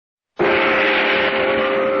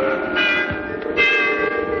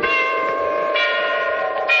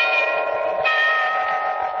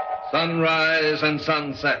sunrise and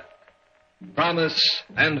sunset, promise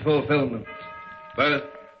and fulfillment, birth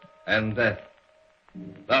and death.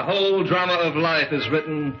 The whole drama of life is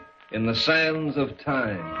written in the sands of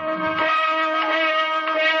time.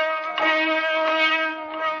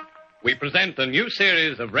 We present a new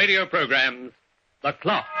series of radio programs, The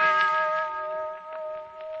Clock.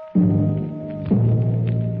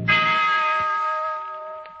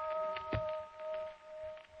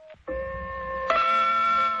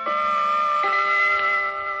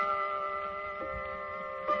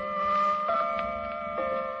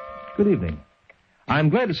 Good evening. I'm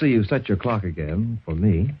glad to see you set your clock again, for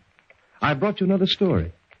me. I brought you another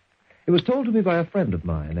story. It was told to me by a friend of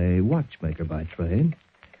mine, a watchmaker by trade.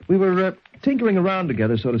 We were tinkering around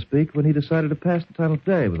together, so to speak, when he decided to pass the time of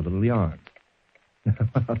day with a little yarn.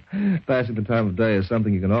 Passing the time of day is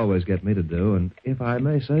something you can always get me to do, and if I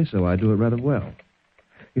may say so, I do it rather well.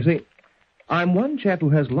 You see, I'm one chap who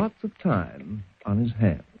has lots of time on his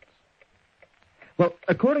hands. Well,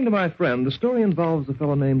 according to my friend, the story involves a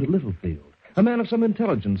fellow named Littlefield, a man of some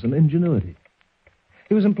intelligence and ingenuity.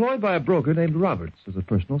 He was employed by a broker named Roberts as a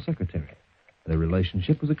personal secretary. Their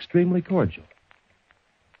relationship was extremely cordial.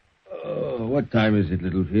 Oh, what time is it,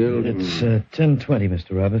 Littlefield? It's 10:20,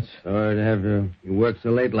 Mr. Roberts. Sorry to have you work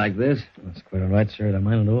so late like this. That's quite all right, sir. I don't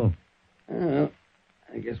mind at all. Well,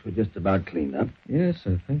 I guess we're just about cleaned up. Yes,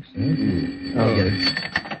 I think so. I'll get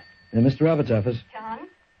it. Mr. Roberts' office. John?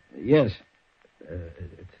 Yes.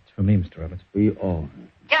 It's for me, Mr. Roberts. For you all.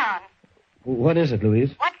 John. What is it,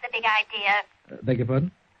 Louise? What's the big idea? Beg your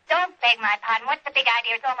pardon? Don't beg my pardon. What's the big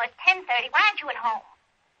idea? It's almost 10:30. Why aren't you at home?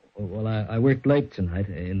 Well, I worked late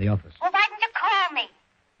tonight in the office. Well, why didn't you call me?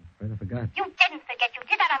 I'm afraid I forgot. You didn't forget. You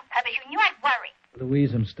did that on purpose. You knew I'd worry.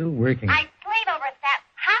 Louise, I'm still working. I slave over a staff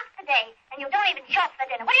half the day, and you don't even show up for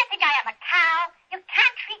dinner. What do you think I am, a cow? You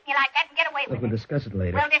can't treat me like that and get away with Look, we'll it. discuss it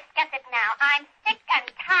later. We'll discuss it now. I'm sick and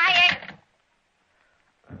tired.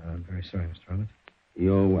 I'm very sorry, Mr. Roberts.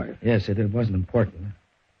 Your wife? Yes, it wasn't important.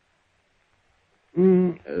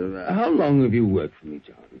 How long have you worked for me,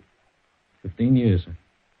 John? 15 years, sir.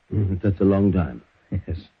 That's a long time.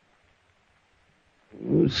 Yes.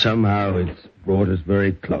 Somehow it's brought us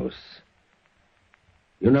very close.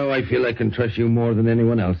 You know, I feel I can trust you more than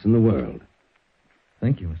anyone else in the world.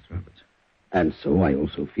 Thank you, Mr. Roberts. And so I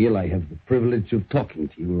also feel I have the privilege of talking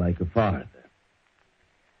to you like a father.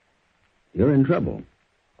 You're in trouble.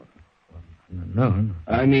 No.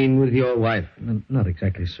 I mean, with your wife. Not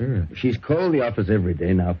exactly, sir. She's called the office every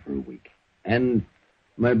day now for a week. And,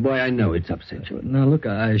 my boy, I know it's upset you. Now, look,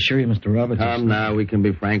 I assure you, Mr. Roberts... Come now, we can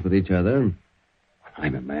be frank with each other.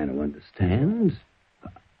 I'm a man who understands.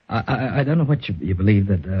 I don't know what you believe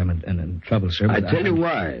that I'm in trouble, sir. I tell you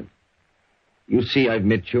why. You see, I've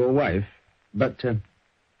met your wife, but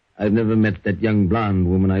I've never met that young blonde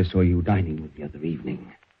woman I saw you dining with the other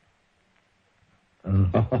evening.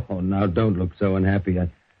 Oh, now don't look so unhappy.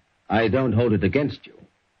 I don't hold it against you.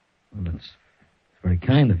 Well, that's very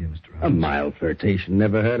kind of you, Mr. Roberts. A mild flirtation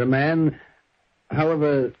never hurt a man.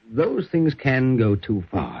 However, those things can go too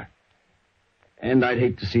far. And I'd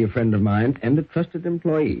hate to see a friend of mine and a trusted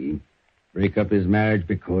employee break up his marriage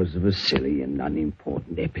because of a silly and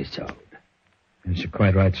unimportant episode. Yes, you're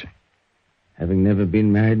quite right, sir. Having never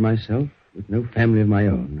been married myself, with no family of my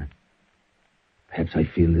own, perhaps I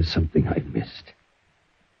feel there's something I've missed.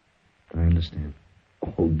 I understand.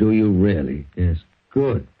 Oh, do you really? Yes.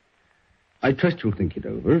 Good. I trust you'll think it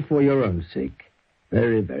over for your own sake.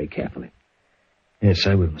 Very, very carefully. Yes,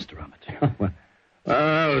 I will, Mr. Roberts.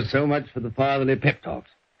 Oh, so much for the fatherly pep talks.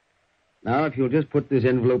 Now, if you'll just put this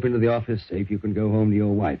envelope into the office safe, you can go home to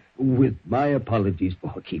your wife. With my apologies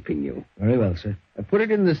for keeping you. Very well, sir. Put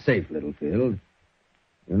it in the safe, Littlefield.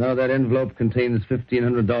 You know that envelope contains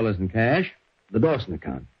 $1,500 in cash. The Dawson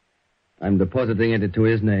account. I'm depositing it to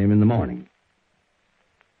his name in the morning.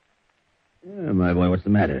 Yeah, my boy, what's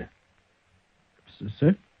the matter?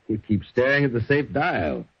 Sir? You keep staring at the safe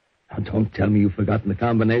dial. Now, don't tell me you've forgotten the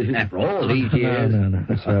combination after all these years. No,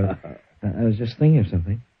 sir. I was just thinking of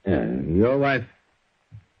something. Your wife?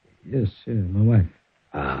 Yes, my wife.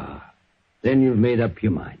 Ah, then you've made up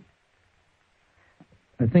your mind.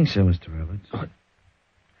 I think so, Mr. Roberts. Oh.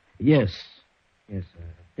 Yes, I've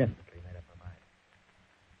definitely made up my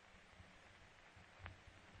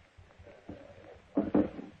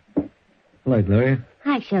mind. Hello, Gloria.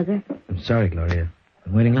 Hi, sugar. I'm sorry, Gloria.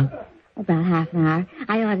 Been waiting long? About half an hour.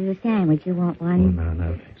 I ordered a sandwich. You want one? Oh,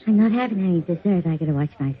 no, thanks. I'm not having any dessert. I gotta watch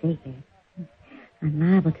my figure. I'm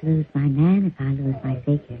liable to lose my man if I lose my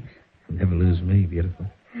figure. Never lose me, beautiful.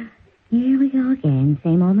 Here we go again.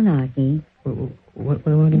 Same old malarkey. What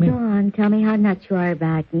What do you mean? Go on, tell me how nuts you are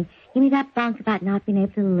about me. Give me that bunk about not being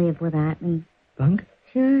able to live without me. Bunk?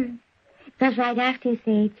 Sure. Because right after you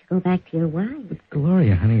say it, you go back to your wife. But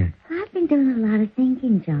Gloria, honey. I've been doing a lot of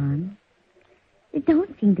thinking, John. There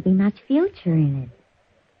don't seem to be much future in it.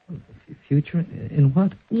 Future? In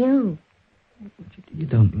what? You. You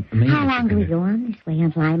don't mean... How long do we go on this way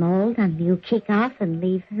until I'm old, until you kick off and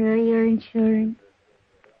leave her your insurance?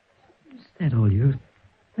 Is that all you're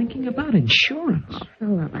thinking about? Insurance? Oh, for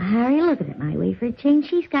the love of Harry, look at it my way for a change.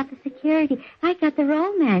 She's got the security. I got the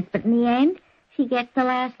romance, but in the end, she gets the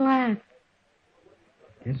last laugh.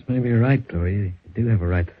 Yes, maybe you're right, Gloria. You do have a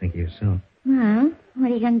right to think of yourself. Well,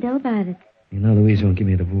 what are you going to do about it? You know Louise won't give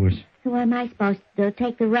me a divorce. So what am I supposed to do?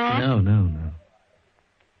 Take the rap? No. I'm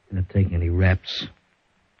not taking any raps.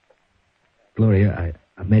 Gloria,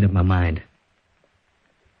 I've made up my mind.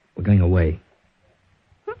 We're going away.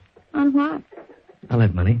 On what? I'll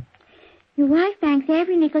have money. Your wife banks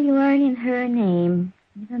every nickel you earn in her name.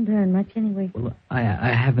 You don't earn much anyway. Well, I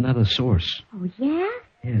have another source. Oh, yeah?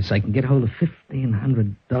 Yes, I can get hold of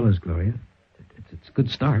 $1,500, Gloria. It's a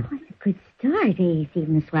good start. Oh, it's a good start. He's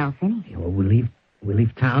even a swell finish. Yeah, well, we'll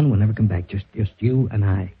leave town. We'll never come back. Just you and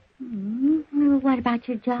I. Well, what about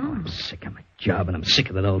your job? I'm sick of my job, and I'm sick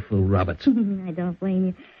of that old fool Roberts. I don't blame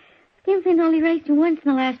you. Skinflint only raised you once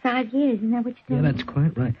in the last 5 years. Isn't that what you told Yeah, me? that's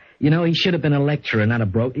quite right. You know, he should have been a lecturer, not a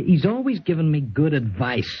broke. He's always given me good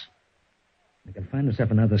advice. I can find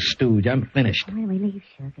myself another stooge. I'm finished. When we leave,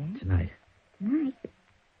 sugar? Tonight. Tonight?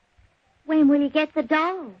 When will you get the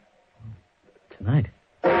doll? Tonight.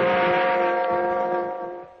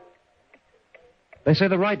 They say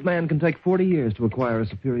the right man can take 40 years to acquire a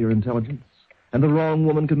superior intelligence, and the wrong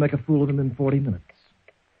woman can make a fool of him in 40 minutes.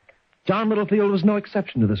 John Littlefield was no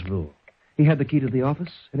exception to this rule. He had the key to the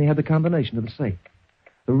office, and he had the combination to the safe.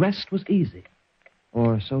 The rest was easy.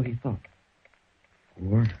 Or so he thought.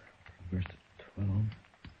 4, reverse to 12,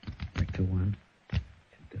 back to 1. Should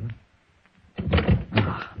do it.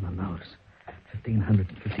 Ah, no notice.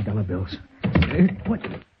 $1,550 bills. What?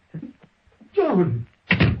 John!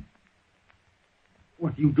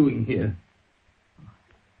 What are you doing here?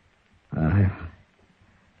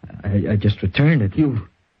 I just returned it.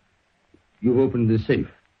 You've opened the safe.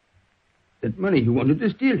 That money, you wanted to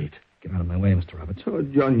steal it. Get out of my way, Mr. Roberts. Oh,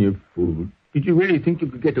 John, you fool. Did you really think you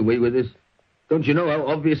could get away with this? Don't you know how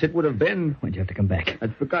obvious it would have been? Why'd you have to come back?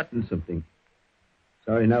 I'd forgotten something.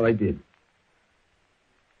 Sorry, now I did.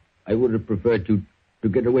 I would have preferred you to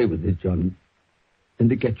get away with this, John, than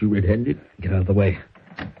to get you red-handed. Get out of the way.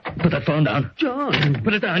 Put that phone down. John!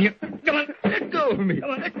 Put it down. You. Come on, let go of me.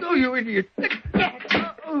 Let go, you idiot. Let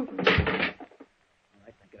go. All right,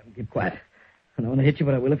 get up and keep quiet. I don't want to hit you,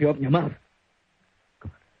 but I will if you open your mouth. Go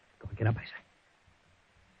on, get up, I say.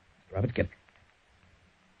 Mr. Roberts, get.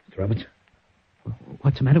 Mr. Roberts.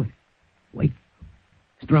 What's the matter with you? Wait.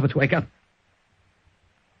 Mr. Roberts, wake up.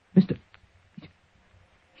 Mr.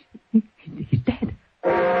 He's dead.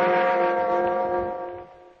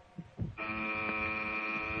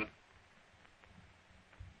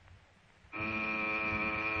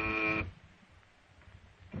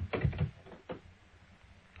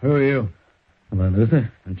 Who are you? Hello,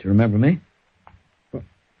 Luther. Don't you remember me?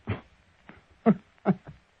 Well,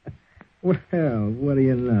 what do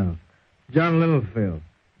you know? John Littlefield.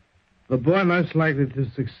 The boy most likely to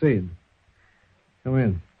succeed. Come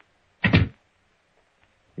in.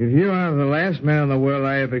 If you are the last man in the world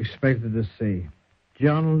I have expected to see,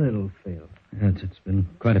 John Littlefield. Yes, it's been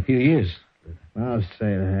quite a few years. I'll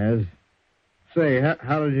say it has. Say,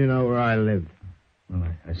 how did you know where I lived? Well,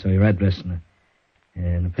 I saw your address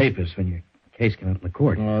in the papers when your case came up in the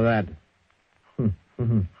court. Oh, that.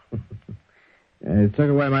 They took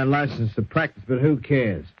away my license to practice, but who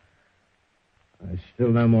cares? I still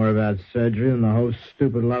know more about surgery than the whole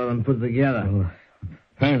stupid lot of them put together. Well,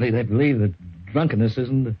 apparently they believe that drunkenness is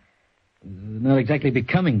not exactly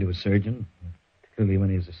becoming to a surgeon, particularly when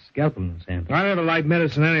he has a scalpel in his hand. I never liked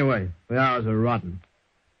medicine anyway. The hours are rotten.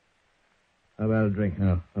 How about a drink?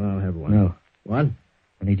 No. I'll have one. No. What?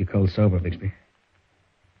 I need you cold sober, Bixby.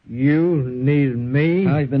 You need me?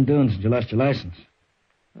 How have you been doing since you lost your license?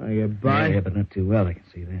 Are you by? Yeah, but not too well, I can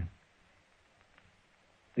see that.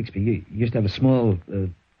 Bixby, you used to have a small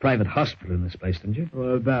private hospital in this place, didn't you? What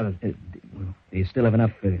about it? Well, do you still have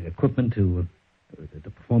enough equipment to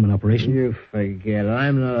perform an operation? You forget it.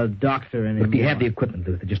 I'm not a doctor anymore. Look, do you have the equipment,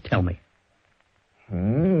 Luther? Just tell me.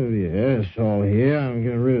 Oh, yes, all here. I'm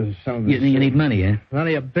getting rid of some of the... You need money, eh? None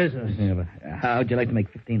of your business. Yeah, but how'd you like to make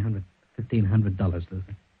 $1,500,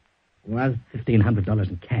 Luther? What? $1,500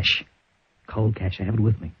 in cash. Cold cash. I have it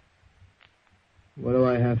with me. What do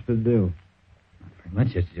I have to do? Not very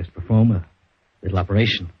much. Just perform a Little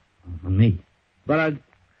operation on me. But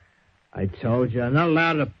I told you, I'm not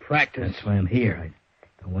allowed to practice. That's why I'm here. I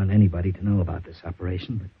don't want anybody to know about this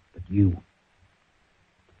operation, but you.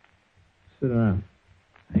 Sit down.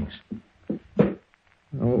 Thanks.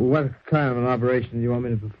 What kind of an operation do you want me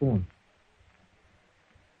to perform?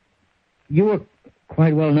 You were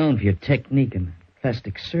quite well known for your technique in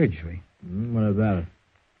plastic surgery. What about it?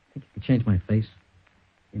 I think you could change my face.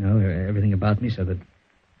 You know, everything about me so that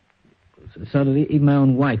even my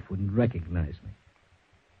own wife wouldn't recognize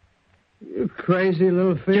me. You crazy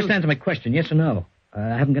little field. Just answer my question, yes or no. I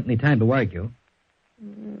haven't got any time to argue.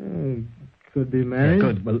 Could be married. Yeah,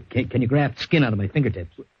 good. Well, can you graft skin out of my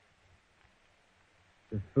fingertips?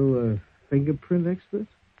 A full fingerprint expert?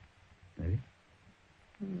 Maybe.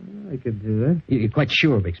 I could do that. You're quite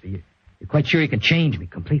sure, Bixby? You're quite sure you can change me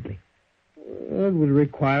completely? It would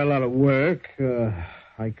require a lot of work.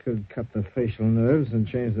 I could cut the facial nerves and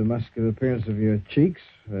change the muscular appearance of your cheeks.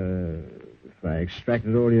 If I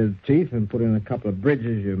extracted all your teeth and put in a couple of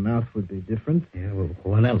bridges, your mouth would be different. Yeah, well,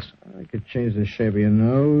 what else? I could change the shape of your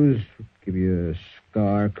nose, give you a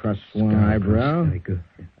scar across one eyebrow. Very good.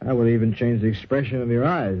 I would even change the expression of your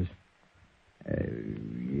eyes.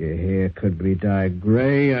 Your hair could be dyed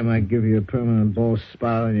gray. I might give you a permanent bald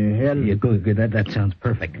spot on your head. Yeah, good. That sounds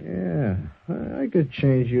perfect. Yeah. I could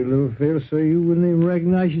change you, Littlefield, so you wouldn't even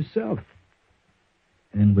recognize yourself.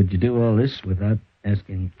 And would you do all this without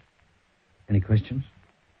asking any questions?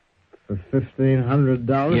 For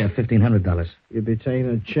 $1,500? Yeah, $1,500. You'd be taking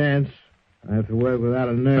a chance. I have to work without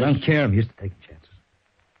a nurse. I don't care. I'm used to taking chances.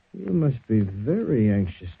 You must be very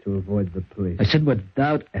anxious to avoid the police. I said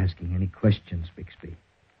without asking any questions, Bixby.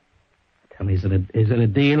 Tell me, is it a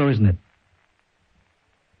deal or isn't it?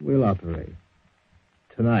 We'll operate.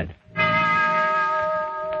 Tonight.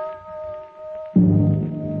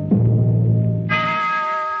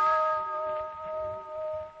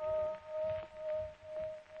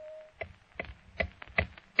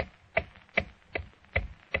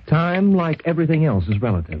 Time, like everything else, is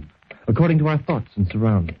relative, according to our thoughts and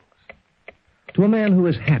surroundings. To a man who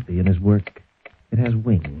is happy in his work, it has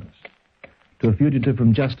wings. To a fugitive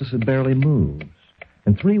from justice, it barely moves.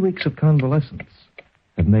 And 3 weeks of convalescence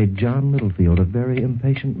have made John Littlefield a very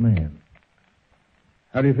impatient man.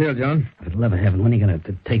 How do you feel, John? For the love of heaven, when are you going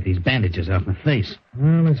to take these bandages off my face?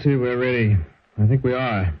 Well, let's see. We're ready. I think we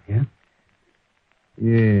are. Yeah?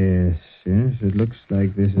 Yes. It looks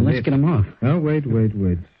like this is Well, let's it. get them off. Oh, wait.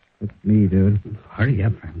 Let me do it. Hurry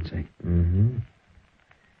up, for heaven's sake. Mm-hmm.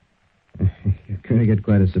 You're going to get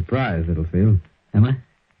quite a surprise, Littlefield. Am I?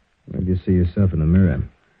 When you see yourself in the mirror.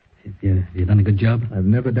 Have you done a good job? I've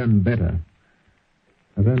never done better.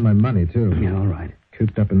 I've earned my money, too. Yeah, all right.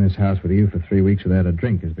 Cooped up in this house with you for 3 weeks without a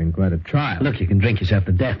drink has been quite a trial. Look, you can drink yourself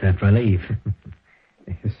to death after I leave.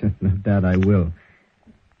 Yes, no doubt I will.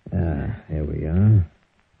 Here we are.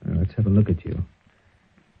 Now, let's have a look at you.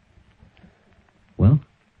 Well?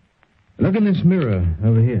 Look in this mirror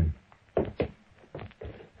over here.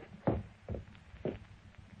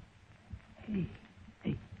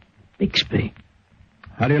 Hey, Bixby.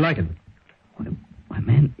 How do you like it? Why,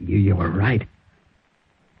 man, you were right.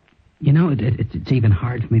 You know, it's even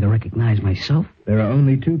hard for me to recognize myself. There are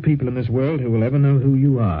only 2 people in this world who will ever know who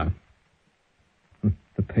you are.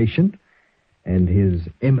 The patient and his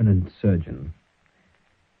eminent surgeon.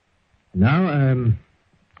 Now,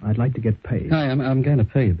 I'd like to get paid. Hi, I'm going to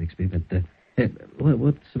pay you, Bixby, but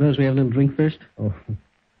suppose we have a little drink first? Oh,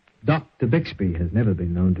 Dr. Bixby has never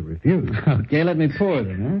been known to refuse. Okay, let me pour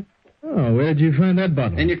then, huh? Oh, where'd you find that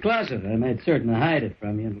bottle? In your closet. I made certain to hide it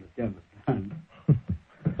from you until the job was done.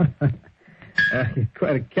 You're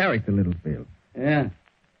quite a character, Littlefield. Yeah.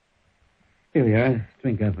 Here we are.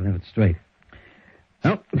 Drink up and have it straight.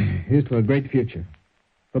 Well, here's to a great future.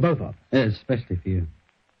 For both of us. Yes, especially for you.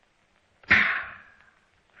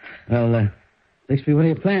 Well, Bixby, what are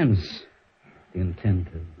your plans? Do you intend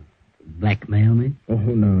to blackmail me? Oh,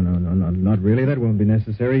 no, not really. That won't be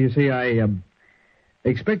necessary. You see, I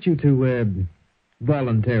expect you to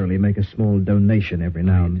voluntarily make a small donation every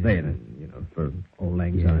now and then, you know, for Old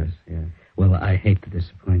Lang Syne. Yes, yeah. Well, I hate to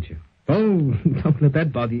disappoint you. Oh, don't let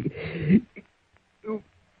that bother you.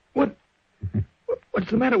 What's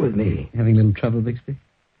the matter with me? Having a little trouble, Bixby?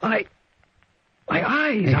 My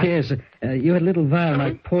eyes. Yes, you had a little vial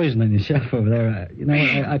like poison on your shelf over there.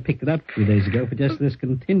 I picked it up a few days ago for just this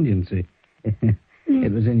contingency.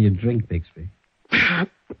 It was in your drink, Bixby.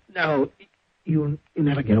 No, you'll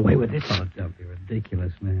never get away with this. Oh, don't be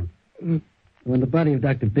ridiculous, man. When the body of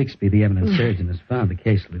Dr. Bixby, the eminent surgeon, is found, the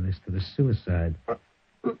case will be listed as suicide.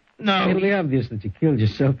 No. It'll be obvious that you killed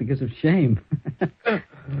yourself because of shame.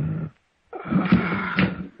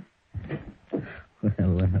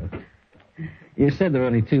 You said there are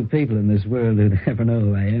only two people in this world who'd ever know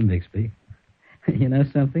who I am, Bixby. You know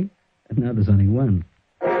something? Now there's only one.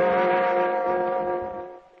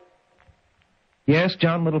 Yes,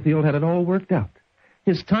 John Littlefield had it all worked out.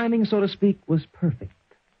 His timing, so to speak, was perfect.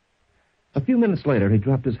 A few minutes later, he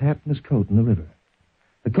dropped his hat and his coat in the river.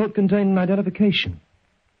 The coat contained an identification,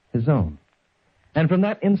 his own. And from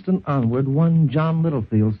that instant onward, one John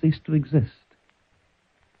Littlefield ceased to exist.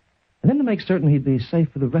 And then to make certain he'd be safe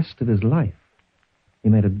for the rest of his life, he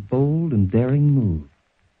made a bold and daring move.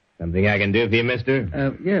 Something I can do for you,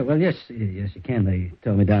 mister? Yes, you can. They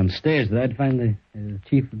told me downstairs that I'd find the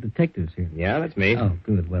chief of detectives here. Yeah, that's me. Oh,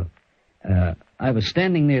 good. Well, I was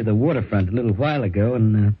standing near the waterfront a little while ago,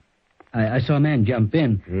 and I saw a man jump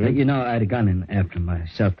in. I'd have gone in after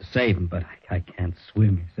myself to save him, but I can't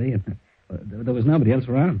swim, you see. And, there was nobody else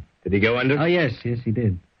around. Did he go under? Oh, yes, he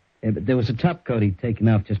did. But there was a top coat he'd taken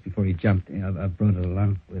off just before he jumped. I brought it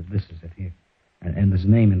along. Well, this is it here. And there's a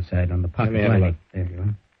name inside on the pocket Let me have a look. There you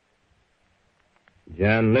are.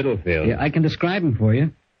 John Littlefield. Yeah, I can describe him for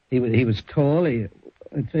you. He was tall.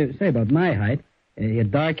 I'd say about my height. He had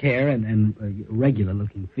dark hair and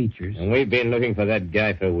regular-looking features. And we've been looking for that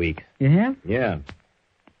guy for weeks. You have? Yeah.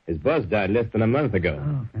 His boss died less than a month ago.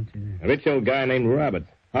 Oh, fancy that. A rich old guy named Roberts.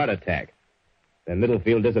 Heart attack. Then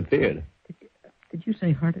Littlefield disappeared. Did you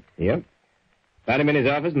say heart attack? Yep. Found him in his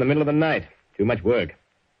office in the middle of the night. Too much work.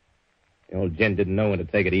 The old gent didn't know when to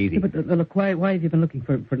take it easy. Yeah, but look, why have you been looking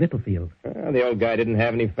for Littlefield? Well, the old guy didn't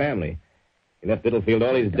have any family. He left Littlefield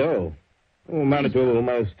all his dough. Amounted to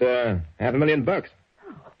almost $500,000.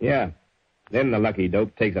 Oh. Yeah. Then the lucky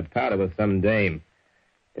dope takes a powder with some dame.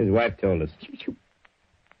 His wife told us.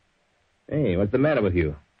 Hey, what's the matter with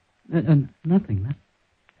you? Nothing.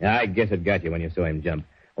 I guess it got you when you saw him jump.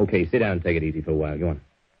 Okay, sit down and take it easy for a while. Go on.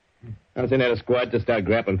 I'll send out a squad to start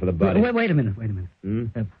grappling for the body. Wait a minute. Hmm?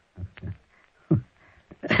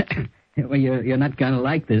 Well, you're not going to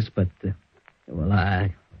like this, but,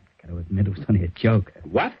 I got to admit it was only a joke.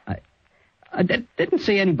 What? I didn't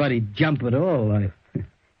see anybody jump at all.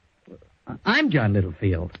 I'm John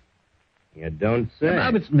Littlefield. You don't say. I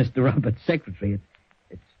was Mr. Roberts' secretary.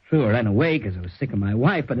 It's true, I ran away because I was sick of my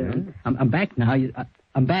wife, but I'm back now.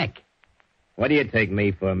 I'm back. What do you take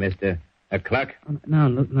me for, mister? A cluck? No,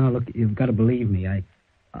 look, you've got to believe me. I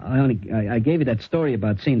gave you that story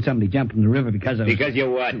about seeing somebody jump in the river because I was... Because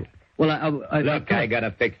you what? Well, Look, I got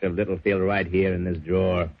a picture of Littlefield right here in this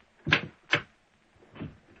drawer.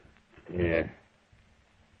 Yeah.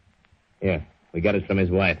 Yeah, we got it from his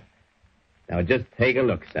wife. Now, just take a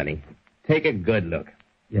look, Sonny. Take a good look.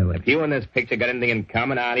 Yeah, If you and this picture got anything in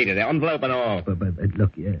common, I'll eat it. Envelope and all. But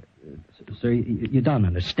look, sir, you don't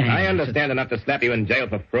understand. I understand enough to slap you in jail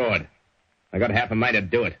for fraud. I got half a mind to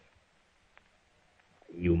do it.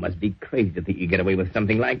 You must be crazy to think you get away with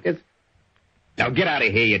something like this. Now get out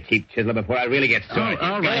of here, you cheap chiseler, before I really get sore.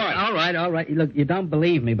 All right. Look, you don't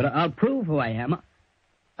believe me, but I'll prove who I am.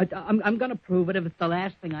 I'm going to prove it if it's the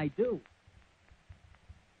last thing I do.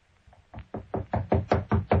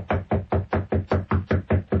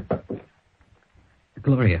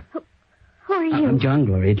 Gloria. Who are you? I'm John,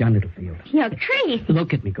 Gloria, John Littlefield. You're crazy.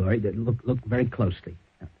 Look at me, Gloria. Look very closely.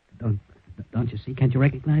 Don't you see? Can't you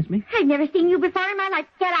recognize me? I've never seen you before in my life.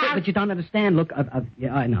 Get out. But you don't understand. Look,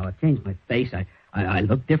 I know. I've changed my face. I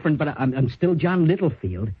look different, but I'm still John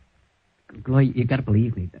Littlefield. Gloria, you got to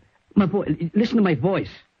believe me. My voice. Listen to my voice.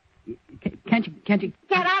 Can't you? Get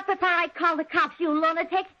out before I call the cops, you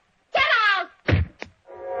lunatic. Get out!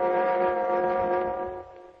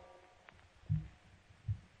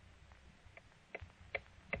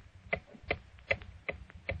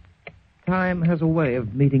 Time has a way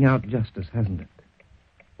of meting out justice, hasn't it?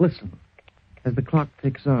 Listen, as the clock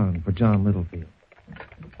ticks on for John Littlefield.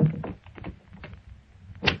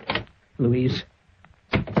 Louise.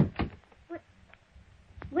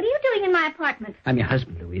 What are you doing in my apartment? I'm your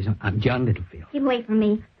husband, Louise. I'm John Littlefield. Keep away from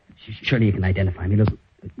me. Surely you can identify me. Look,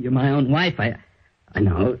 you're my own wife. I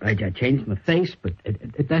know. I changed my face, but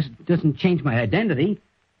it doesn't change my identity.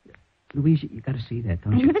 Louise, you got to see that,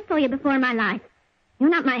 don't you? I never saw you before in my life. You're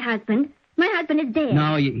not my husband. My husband is dead.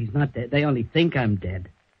 No, he's not dead. They only think I'm dead.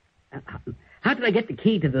 How did I get the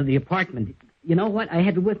key to the apartment? You know what? I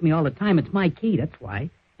had it with me all the time. It's my key, that's why.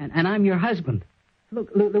 And I'm your husband. Look,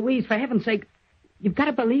 Louise, for heaven's sake, you've got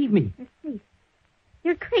to believe me.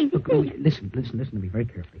 You're crazy. Look, Louise, listen to me very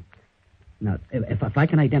carefully. Now, if I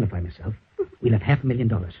can identify myself, we'll have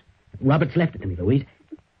 $500,000. Robert's left it to me, Louise.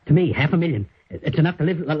 To me, $500,000. It's enough to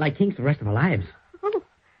live like kings the rest of our lives. Oh,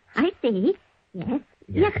 I see.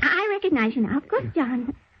 Yes, I recognize you now. Of course,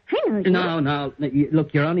 John. I know you. No.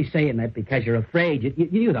 Look, you're only saying that because you're afraid.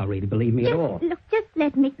 You don't really believe me at all. Look, just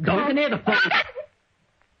let me go. Don't go near the phone.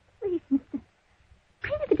 Please, mister. I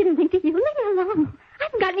never did anything to you. Leave me alone. I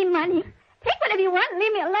haven't got any money. Take whatever you want and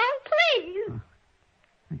leave me alone, please.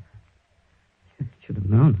 Should have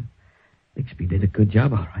known. Bixby did a good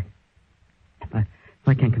job, all right. If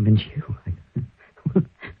I can't convince you,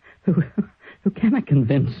 who can I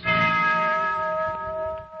convince?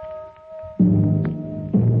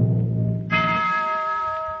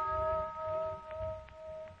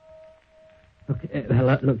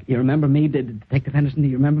 Look, you remember me, Detective Henderson? Do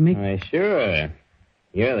you remember me? Why, sure.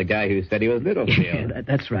 You're the guy who said he was Littlefield. Yeah,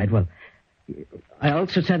 that's right. Well, I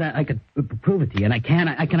also said I could prove it to you, and I can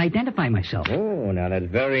identify myself. Oh, now that's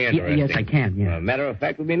very interesting. Yes, I can, yeah. Well, matter of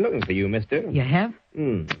fact, we've been looking for you, mister. You have?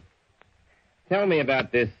 Tell me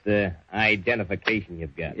about this identification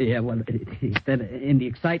you've got. Yeah, well, in the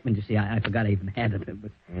excitement, you see, I forgot I even had it.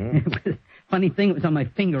 It was funny thing, it was on my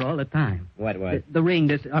finger all the time. What was? The ring,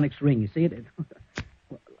 this onyx ring, you see it?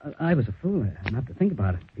 I was a fool not to think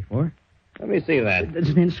about it before. Let me see that. There's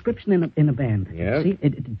an inscription in a band. Yeah? See?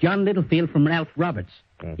 John Littlefield from Ralph Roberts.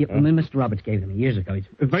 Mr. Roberts gave it to me years ago. He's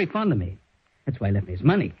very fond of me. That's why he left me his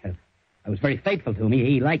money. I was very faithful to him.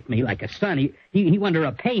 He liked me like a son. He wanted to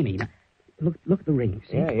repay me. Now, look at the ring,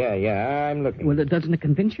 see? Yeah. I'm looking. Well, doesn't it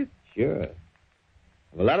convince you? Sure.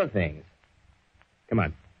 Of a lot of things. Come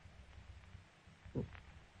on.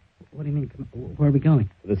 What do you mean? Where are we going?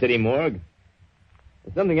 To the city morgue.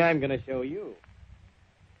 There's something I'm going to show you.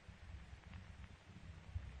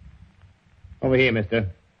 Over here, mister.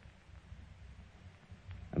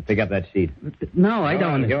 And pick up that sheet. No, I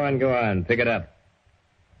don't. Go on. Pick it up.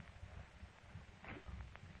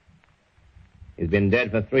 He's been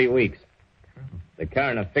dead for 3 weeks. The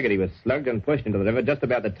coroner figured he was slugged and pushed into the river just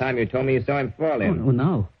about the time you told me you saw him fall in. Oh,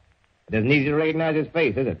 no. It isn't easy to recognize his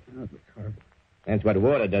face, is it? Oh, that's horrible. That's what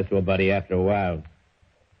water does to a buddy after a while.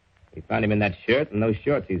 We found him in that shirt and those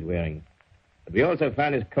shorts he's wearing. But we also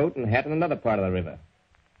found his coat and hat in another part of the river.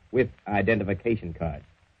 With identification cards.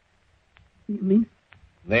 You mean?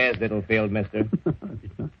 There's Littlefield, mister.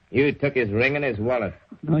 You took his ring and his wallet.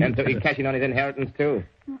 No, and took your cashing on his inheritance, too.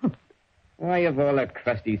 No. Why, of all the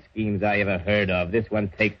crusty schemes I ever heard of, this one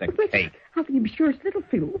takes the cake. How can you be sure it's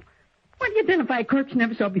Littlefield? Why do you identify a corpse you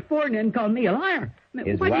never saw before and then call me a liar?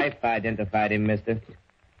 His wife identified him, mister.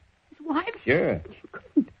 His wife? Sure. She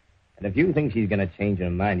couldn't. And if you think she's going to change her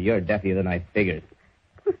mind, you're deafier than I figured.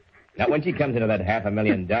 Not when she comes into that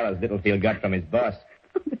 $500,000 Littlefield got from his boss.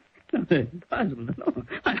 That's impossible. No,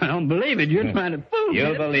 I don't believe it. You're trying to fool me.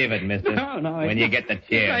 You'll believe it, mister. No. When you get the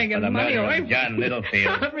chair for the murder of John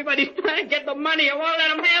Littlefield. Everybody's trying to get the money. I won't let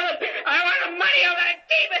them have it. I want the money. I want to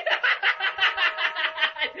keep it.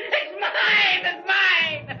 It's mine. It's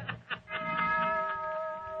mine.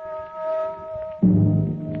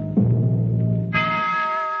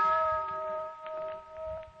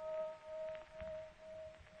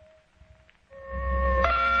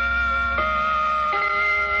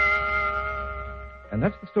 And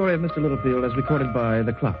that's the story of Mr. Littlefield as recorded by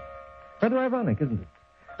the clock. Rather ironic, isn't it?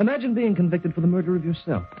 Imagine being convicted for the murder of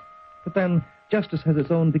yourself. But then, justice has its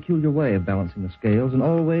own peculiar way of balancing the scales, and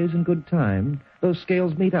always in good time, those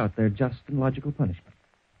scales mete out their just and logical punishment.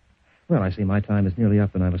 Well, I see my time is nearly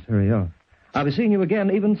up and I must hurry off. I'll be seeing you again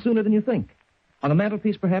even sooner than you think. On the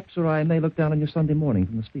mantelpiece, perhaps, or I may look down on your Sunday morning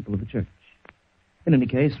from the steeple of the church. In any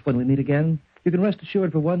case, when we meet again, you can rest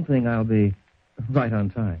assured for one thing, I'll be right on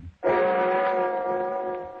time.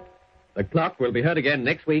 The Clock will be heard again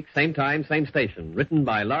next week, same time, same station. Written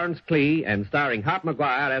by Lawrence Clee and starring Hart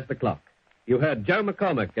McGuire as the Clock. You heard Joe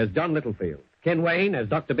McCormick as John Littlefield, Ken Wayne as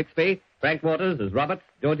Dr. Bixby, Frank Waters as Robert,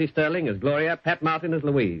 Georgie Sterling as Gloria, Pat Martin as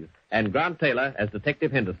Louise, and Grant Taylor as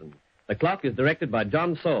Detective Henderson. The Clock is directed by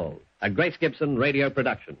John Saul, a Grace Gibson radio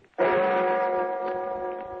production.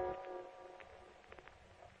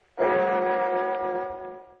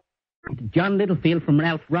 John Littlefield from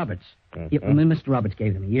Ralph Roberts. Mr. Roberts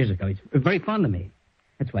gave it to me years ago. He's very fond of me.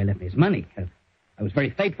 That's why he left me his money. I was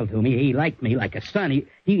very faithful to him. He liked me like a son.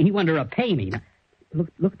 He wanted to repay me. Now,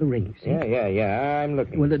 look at the ring, see? Yeah. I'm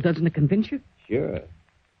looking. Well, doesn't it convince you? Sure.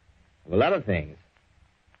 Of a lot of things.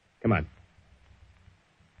 Come on.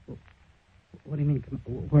 What do you mean?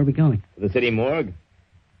 Where are we going? To the city morgue.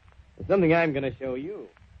 There's something I'm going to show you.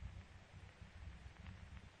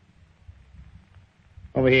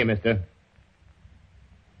 Over here, mister.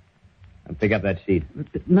 And pick up that sheet.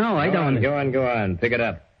 No, I don't. Go on. Pick it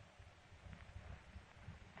up.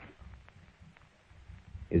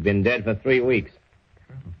 He's been dead for 3 weeks.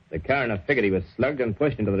 The coroner figured he was slugged and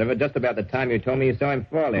pushed into the river just about the time you told me you saw him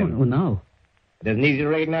fall in. Oh, no. It isn't easy to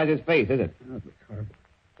recognize his face, is it? Oh, that's horrible.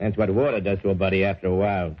 That's what water does to a buddy after a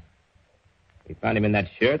while. We found him in that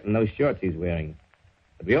shirt and those shorts he's wearing.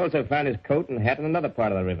 But we also found his coat and hat in another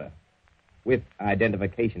part of the river. With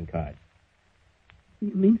identification cards.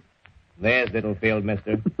 You mean? There's Littlefield,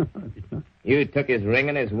 mister. You took his ring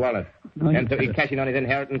and his wallet. And took his cashing on his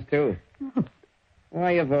inheritance, too.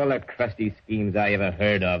 Why, of all the crusty schemes I ever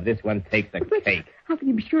heard of, this one takes the cake. How can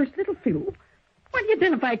you be sure it's Littlefield? Why do you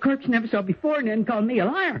identify a corpse you never saw before and then call me a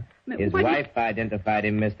liar? His wife identified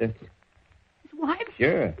him, mister. His wife?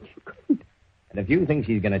 Sure. And if you think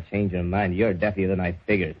she's going to change her mind, you're deafier than I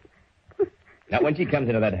figured. Not when she comes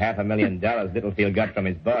into that $500,000 Littlefield got from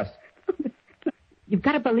his boss. You've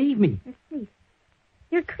got to believe me.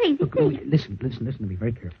 You're crazy. Look, listen to me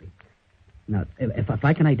very carefully. Now, if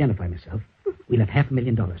I can identify myself, we'll have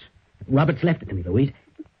 $500,000. Robert's left it to me, Louise.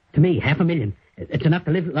 To me, $500,000. It's enough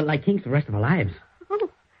to live like kings the rest of our lives. Oh,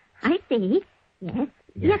 I see. Yes.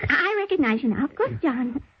 Yes, I recognize you now. Of course,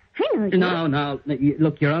 John. I know you. No.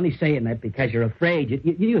 Look, you're only saying that because you're afraid.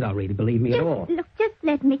 You don't really believe me at all. Look, just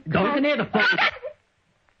let me go. Don't near the phone.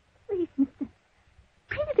 Please, mister.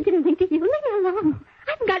 I never didn't think of you. Leave me alone.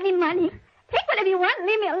 I haven't got any money. Take whatever you want and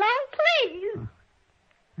leave me alone,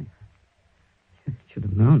 please. Should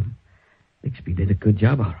have known. Bixby did a good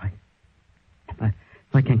job, all right.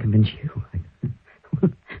 If I can't convince you,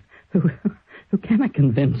 who can I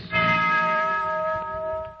convince?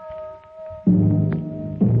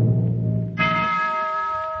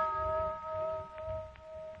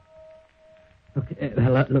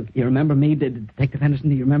 Look, you remember me, Detective Henderson?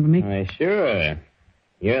 Do you remember me? Why, sure.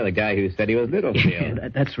 You're the guy who said he was Littlefield. Yeah,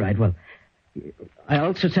 that's right. Well, I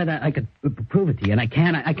also said I could prove it to you, and I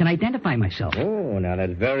can identify myself. Oh, now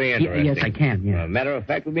that's very interesting. Yes, I can, yeah. Well, matter of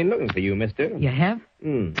fact, we've been looking for you, mister. You have?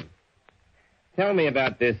 Tell me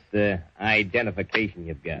about this identification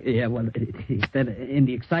you've got. Yeah, well, in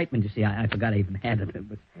the excitement, you see, I forgot I even had it.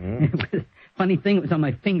 But funny thing, it was on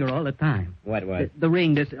my finger all the time. What was? The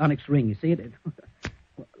ring, this onyx ring, you see it?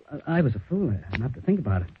 I was a fool not to think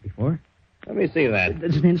about it before. Let me see that.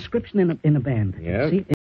 There's an inscription in a band. Yes? See?